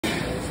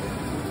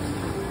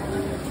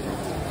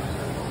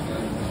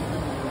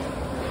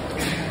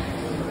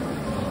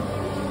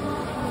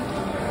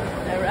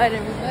right,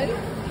 everybody.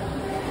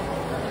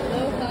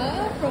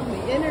 Aloha from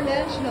the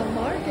International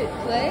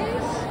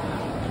Marketplace.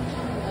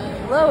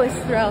 I'm Lois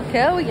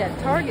Threlkeld. We got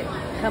Target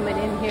coming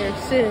in here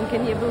soon.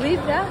 Can you believe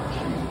that?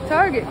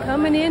 Target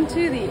coming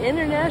into the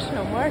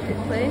International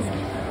Marketplace,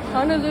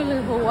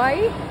 Honolulu,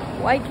 Hawaii,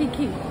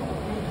 Waikiki.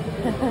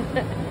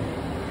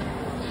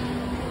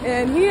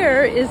 And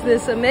here is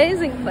this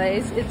amazing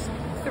place. It's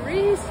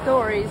 3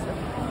 stories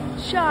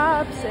of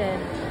shops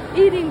and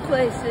eating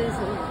places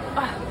and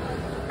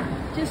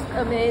just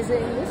amazing.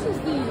 This is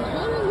the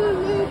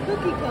Honolulu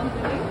Cookie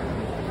Company.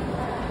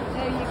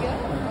 There you go,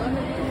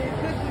 Honolulu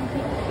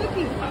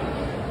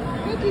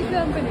Cookie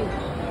Company.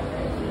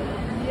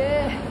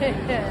 Yeah,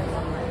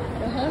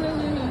 the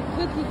Honolulu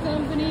Cookie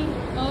Company.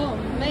 Oh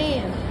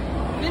man,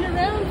 been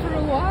around for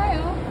a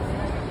while,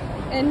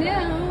 and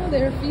now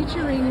they're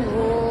featuring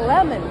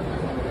lemon.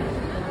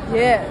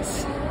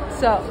 Yes,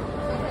 so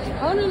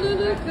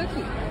Honolulu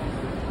Cookie.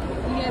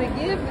 You gotta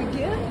give the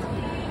gift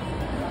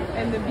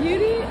and the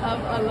beauty of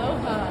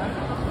aloha.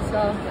 So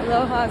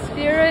aloha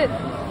spirit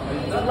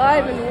is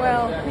alive and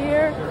well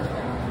here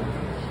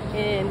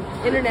in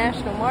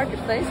International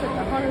Marketplace at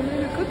the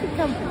Honolulu Cookie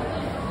Company.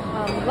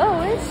 I'm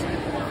Lois,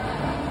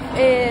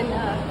 and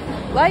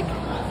like,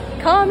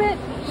 comment,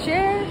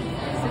 share,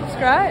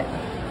 subscribe.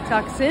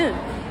 Talk soon.